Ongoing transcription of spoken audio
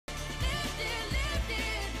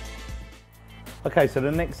Okay, so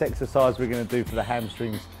the next exercise we're going to do for the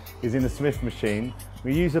hamstrings is in the Smith machine.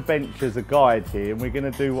 We use a bench as a guide here, and we're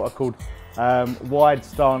going to do what are called wide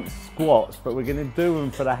stance squats, but we're going to do them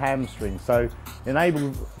for the hamstring. So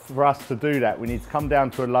enable for us to do that, we need to come down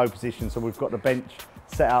to a low position. So we've got the bench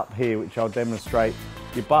set up here, which I'll demonstrate.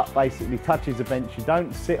 Your butt basically touches the bench. You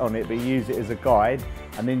don't sit on it, but you use it as a guide,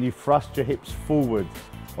 and then you thrust your hips forward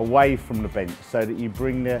away from the bench so that you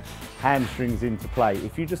bring the hamstrings into play.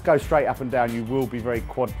 If you just go straight up and down, you will be very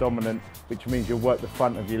quad dominant, which means you'll work the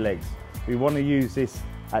front of your legs. We want to use this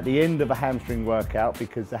at the end of a hamstring workout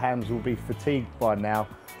because the hams will be fatigued by now,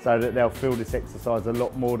 so that they'll feel this exercise a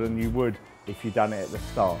lot more than you would if you'd done it at the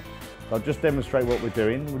start. So I'll just demonstrate what we're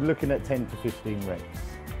doing. We're looking at 10 to 15 reps.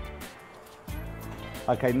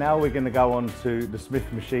 Okay, now we're going to go on to the Smith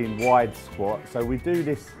machine wide squat. So we do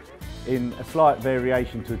this in a slight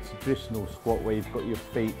variation to a traditional squat where you've got your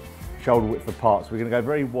feet shoulder width apart. So we're going to go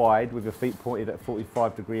very wide with your feet pointed at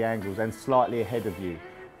 45-degree angles and slightly ahead of you.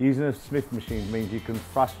 Using a Smith machine means you can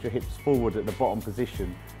thrust your hips forward at the bottom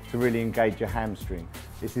position to really engage your hamstring.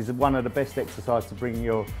 This is one of the best exercises to bring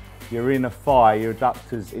your inner thigh, your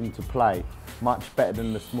adductors into play. Much better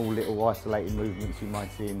than the small little isolated movements you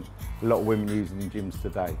might see in a lot of women using in gyms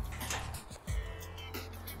today.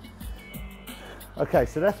 Okay,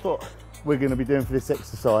 so that's what we're going to be doing for this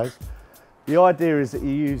exercise. The idea is that you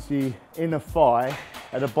use the inner thigh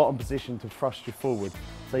at the bottom position to thrust you forward.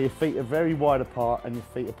 So your feet are very wide apart and your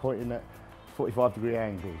feet are pointing at 45-degree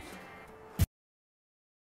angles.